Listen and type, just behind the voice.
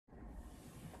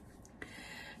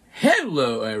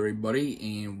Hello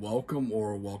everybody and welcome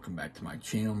back to my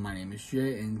channel. My name is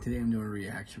Jay and today I'm doing a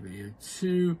reaction video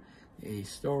to a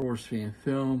Star Wars fan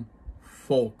film,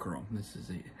 Fulcrum.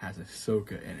 Has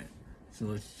Ahsoka in it. So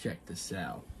let's check this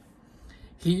out.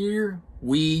 Here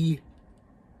we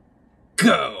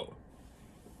go.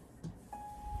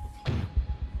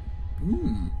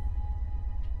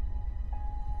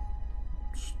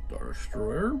 Star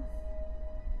Destroyer.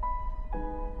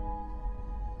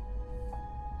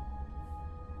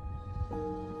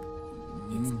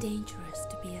 It's dangerous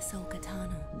to be Ahsoka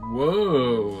Tano.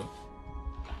 Whoa!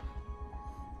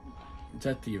 Is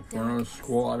that the Inferno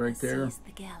Squad right there?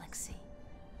 The galaxy.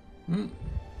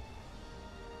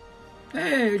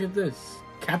 Hey, look at this.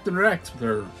 Captain Rex with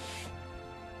her.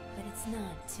 But it's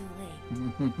not too late.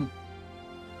 May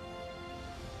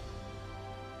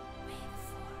the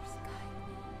Force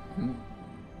guide me.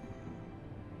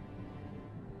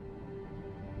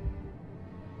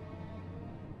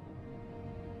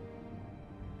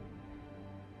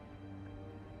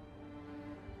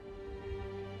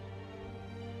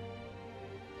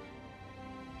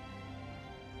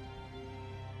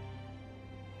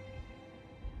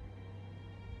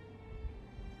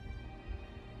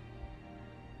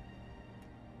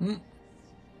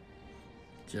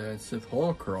 Jedi Sith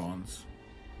holocrons.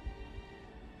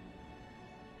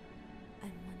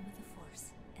 I'm one with the Force,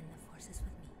 and the Force is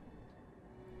with me.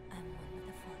 I'm one with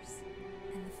the Force,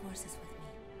 and the Force is with me.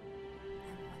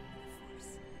 I'm one with the Force.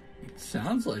 It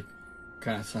sounds like,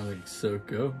 kind of sounds like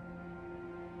Ahsoka.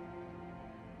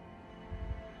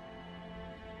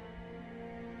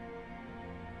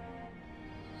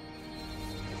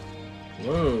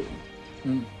 Whoa.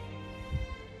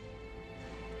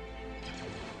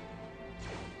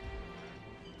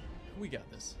 We got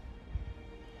this.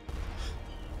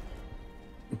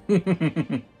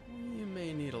 You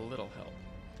may need a little help.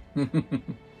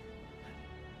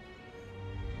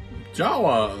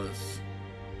 Jawas.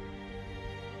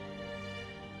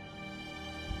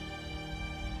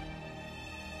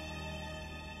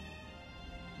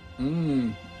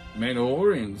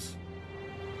 Mandalorians.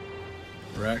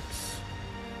 Rex.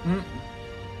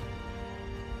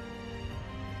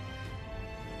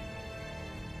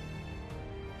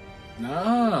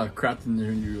 Crafting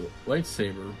their new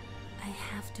lightsaber. I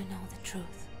have to know the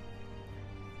truth.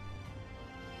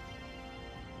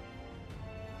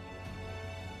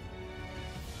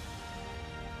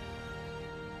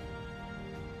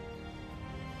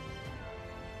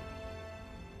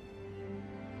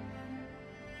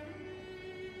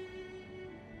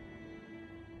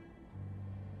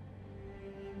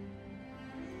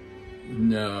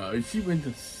 No, she went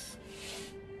to.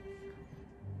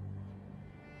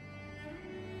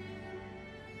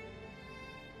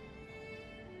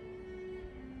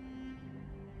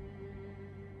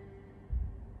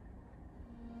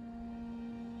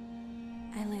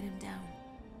 I let him down.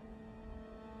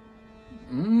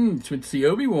 She went to see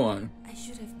Obi-Wan. I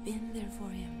should have been there for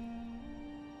him.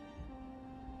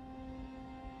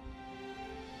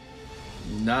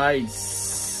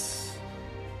 Nice.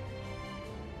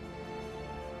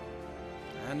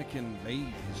 Anakin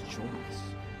made his choice.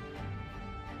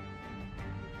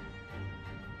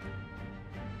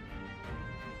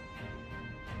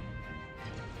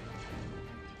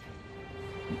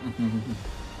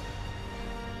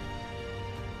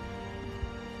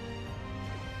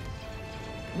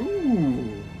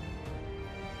 Ooh.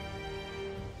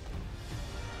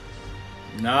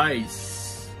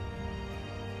 Nice.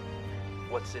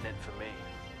 What's in it for me?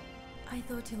 I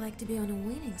thought you liked to be on a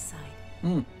winning side.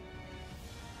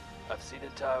 I've seen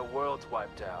entire worlds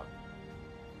wiped out.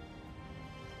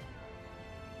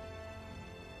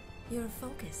 Your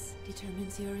focus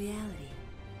determines your reality.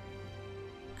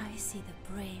 I see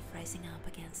the brave rising up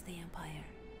against the Empire.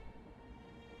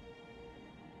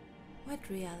 What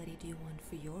reality do you want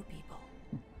for your people?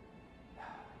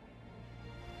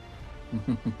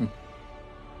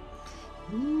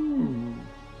 Ooh.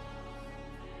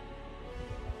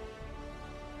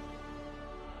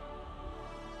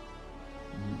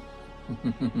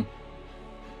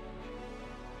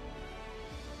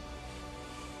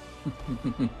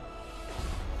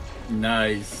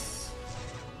 Nice.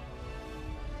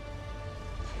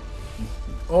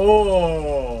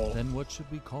 Oh. Then what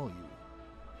should we call you?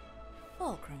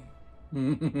 Fulcrum.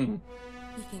 You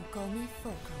can call me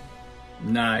Fulcrum.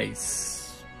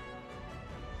 Nice.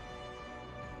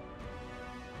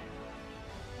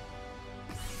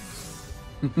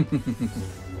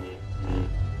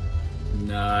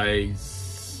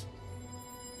 Nice.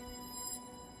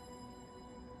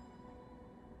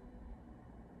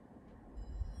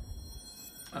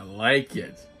 I like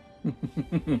it.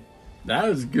 That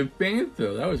was a good fan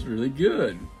though. That was really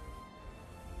good.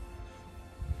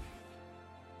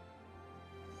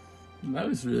 That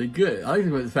was really good. I like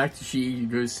the fact that she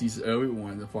goes sees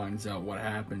Obi-Wan and finds out what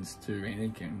happens to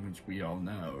Anakin, which we all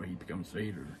know. He becomes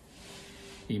Vader.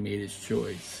 He made his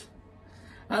choice.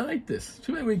 I like this.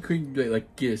 Too bad we couldn't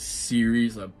like get a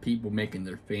series of people making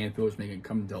their fan films, making it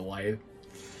come to life.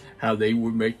 How they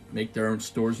would make their own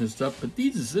stories and stuff. But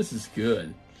this is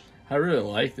good. I really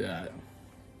like that.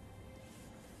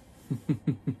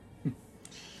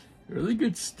 Really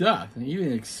good stuff. And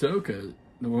even Ahsoka,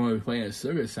 the one we were playing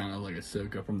Ahsoka, sounded like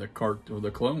Ahsoka from the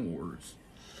Clone Wars,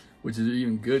 which is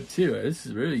even good too. This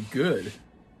is really good.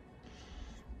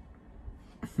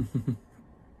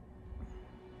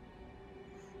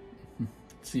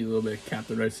 See a little bit of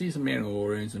Captain Red. See some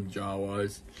Mandalorians, some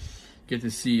Jawas. Get to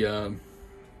see the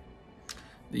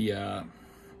the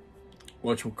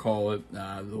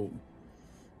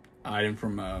item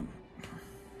from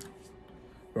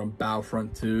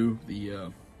Battlefront 2,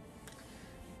 the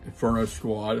Inferno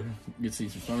Squad. You can see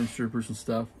some stormtroopers and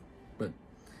stuff. But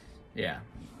yeah,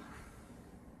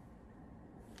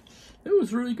 it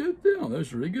was a really good film. It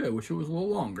was really good. I wish it was a little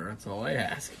longer. That's all I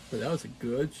ask. But that was a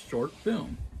good short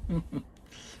film.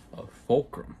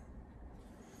 Fulcrum.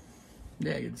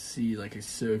 Yeah, you can see like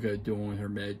Ahsoka doing her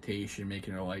meditation,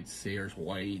 making her lightsabers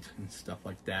white and stuff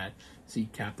like that. See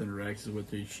Captain Rex is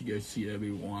with her. She goes see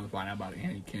Obi-Wan to find out about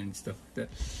Anakin and stuff like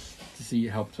that. To see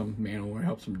help some Mandalorian,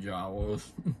 help some Jawas.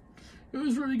 It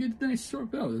was really good, nice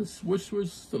short film. This wish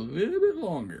was a little bit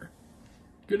longer.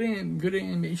 Good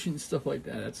animation and stuff like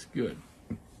that. That's good.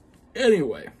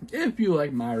 Anyway, if you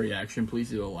like my reaction, please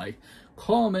do a like,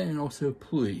 comment, and also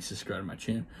please subscribe to my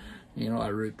channel. You know, I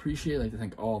really appreciate it. I'd like to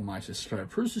thank all my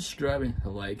subscribers for subscribing,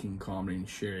 liking, commenting,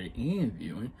 sharing, and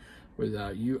viewing.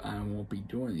 Without you, I won't be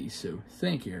doing these. So,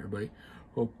 thank you, everybody.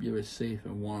 Hope you have a safe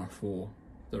and wonderful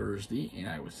Thursday, and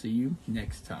I will see you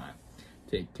next time.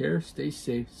 Take care, stay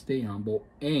safe, stay humble,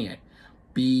 and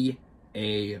be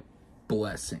a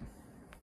blessing.